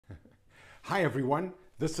Hi everyone,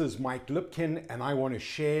 this is Mike Lipkin and I want to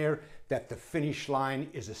share that the finish line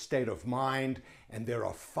is a state of mind and there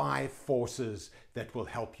are 5 forces that will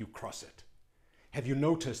help you cross it. Have you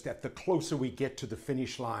noticed that the closer we get to the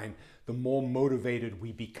finish line, the more motivated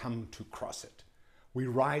we become to cross it? We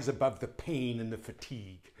rise above the pain and the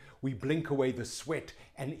fatigue. We blink away the sweat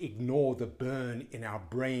and ignore the burn in our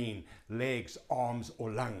brain, legs, arms,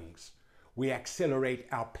 or lungs. We accelerate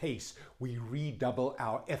our pace. We redouble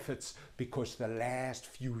our efforts because the last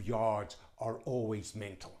few yards are always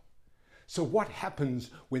mental. So what happens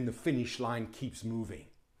when the finish line keeps moving?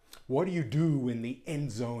 What do you do when the end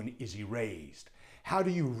zone is erased? How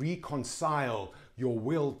do you reconcile your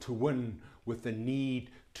will to win with the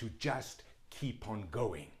need to just keep on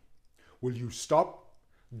going? Will you stop,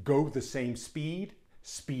 go the same speed,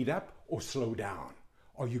 speed up, or slow down?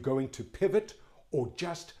 Are you going to pivot or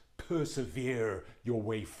just persevere your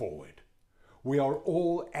way forward? We are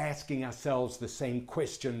all asking ourselves the same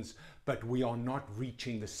questions, but we are not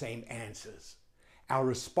reaching the same answers. Our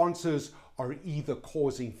responses are either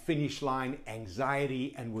causing finish line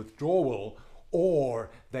anxiety and withdrawal,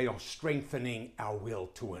 or they are strengthening our will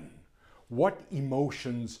to win. What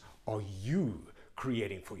emotions are you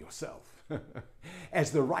creating for yourself?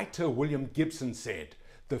 As the writer William Gibson said,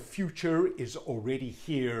 the future is already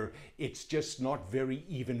here, it's just not very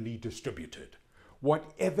evenly distributed.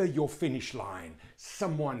 Whatever your finish line,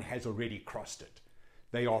 someone has already crossed it.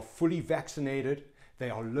 They are fully vaccinated, they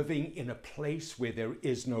are living in a place where there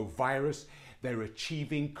is no virus, they're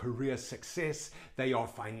achieving career success, they are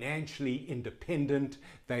financially independent,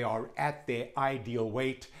 they are at their ideal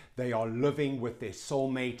weight, they are living with their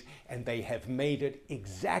soulmate, and they have made it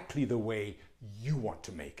exactly the way you want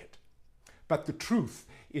to make it. But the truth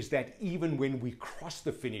is that even when we cross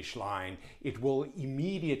the finish line, it will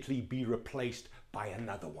immediately be replaced by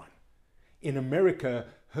another one. In America,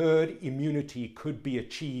 herd immunity could be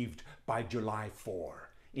achieved by July 4.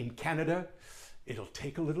 In Canada, it'll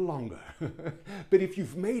take a little longer. But if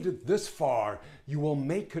you've made it this far, you will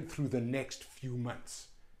make it through the next few months.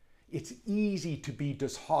 It's easy to be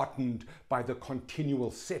disheartened by the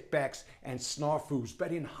continual setbacks and snafus,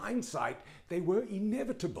 but in hindsight, they were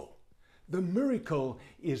inevitable. The miracle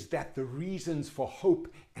is that the reasons for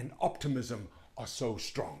hope and optimism are so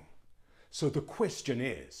strong. So the question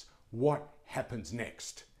is, what happens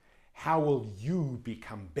next? How will you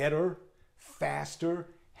become better, faster,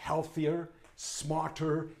 healthier,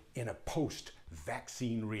 smarter in a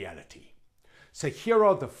post-vaccine reality? So here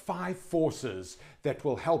are the 5 forces that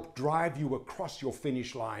will help drive you across your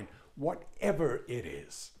finish line, whatever it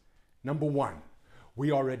is. Number 1,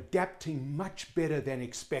 we are adapting much better than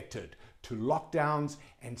expected to lockdowns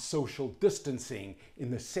and social distancing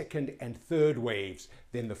in the second and third waves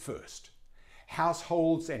than the first.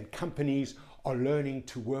 Households and companies are learning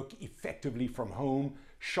to work effectively from home,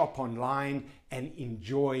 shop online, and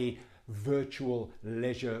enjoy virtual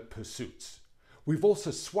leisure pursuits. We've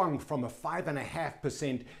also swung from a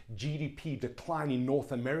 5.5% GDP decline in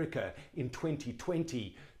North America in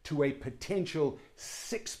 2020 to a potential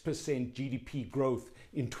 6% GDP growth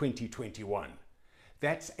in 2021.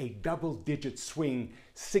 That's a double-digit swing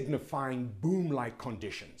signifying boom-like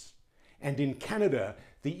conditions. And in Canada,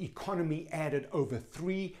 the economy added over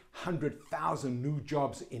 300,000 new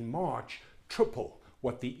jobs in March, triple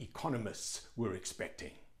what the economists were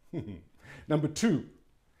expecting. Number 2,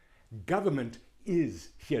 government is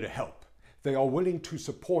here to help. They are willing to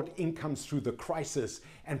support incomes through the crisis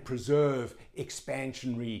and preserve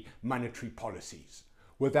expansionary monetary policies.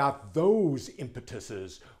 Without those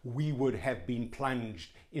impetuses, we would have been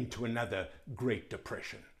plunged into another Great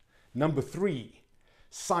Depression. Number 3,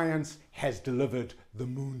 science has delivered the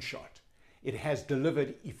moonshot. It has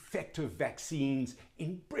delivered effective vaccines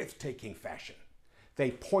in breathtaking fashion.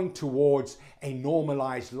 They point towards a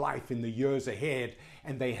normalized life in the years ahead,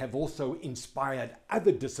 and they have also inspired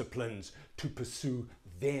other disciplines to pursue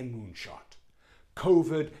their moonshot.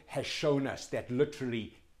 COVID has shown us that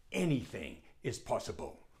literally anything is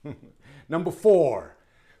possible. Number 4,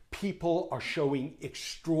 people are showing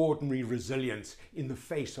extraordinary resilience in the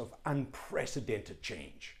face of unprecedented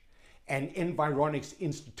change. An Environics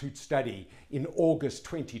Institute study in August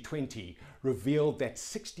 2020 revealed that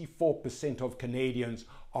 64% of Canadians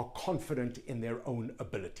are confident in their own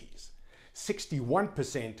abilities.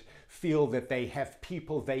 61% feel that they have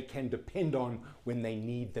people they can depend on when they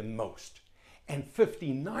need them most. And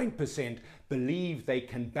 59% believe they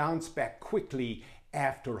can bounce back quickly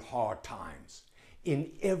after hard times.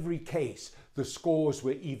 In every case, the scores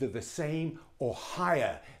were either the same or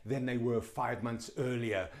higher than they were 5 months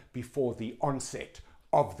earlier before the onset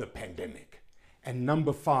of the pandemic. And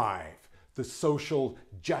number 5, the the social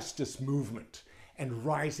justice movement, and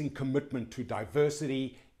rising commitment to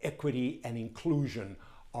diversity, equity, and inclusion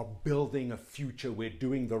are building a future where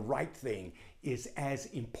doing the right thing is as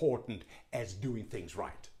important as doing things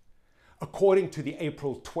right. According to the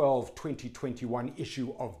April 12, 2021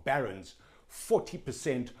 issue of Barron's,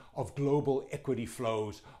 40% of global equity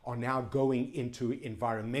flows are now going into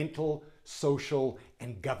environmental, social,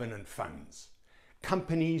 and governance funds.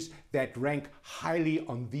 Companies that rank highly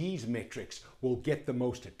on these metrics will get the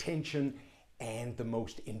most attention and the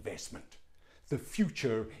most investment. The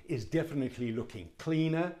future is definitely looking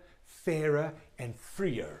cleaner, fairer, and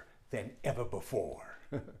freer than ever before.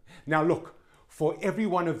 Now look, for every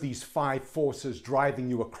one of these 5 forces driving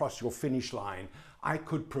you across your finish line, I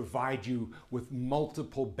could provide you with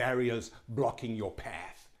multiple barriers blocking your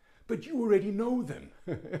path. But you already know them.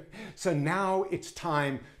 So now it's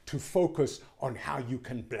time to focus on how you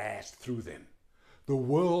can blast through them. The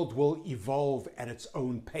world will evolve at its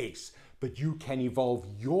own pace, but you can evolve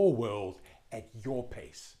your world at your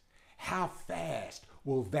pace. How fast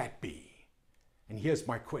will that be? And here's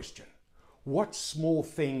my question. What small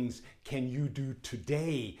things can you do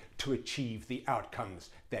today to achieve the outcomes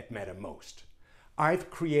that matter most?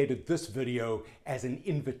 I've created this video as an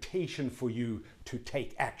invitation for you to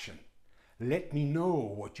take action. Let me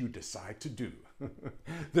know what you decide to do.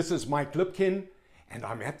 This is Mike Lipkin, and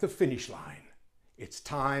I'm at the finish line. It's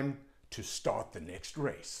time to start the next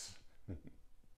race.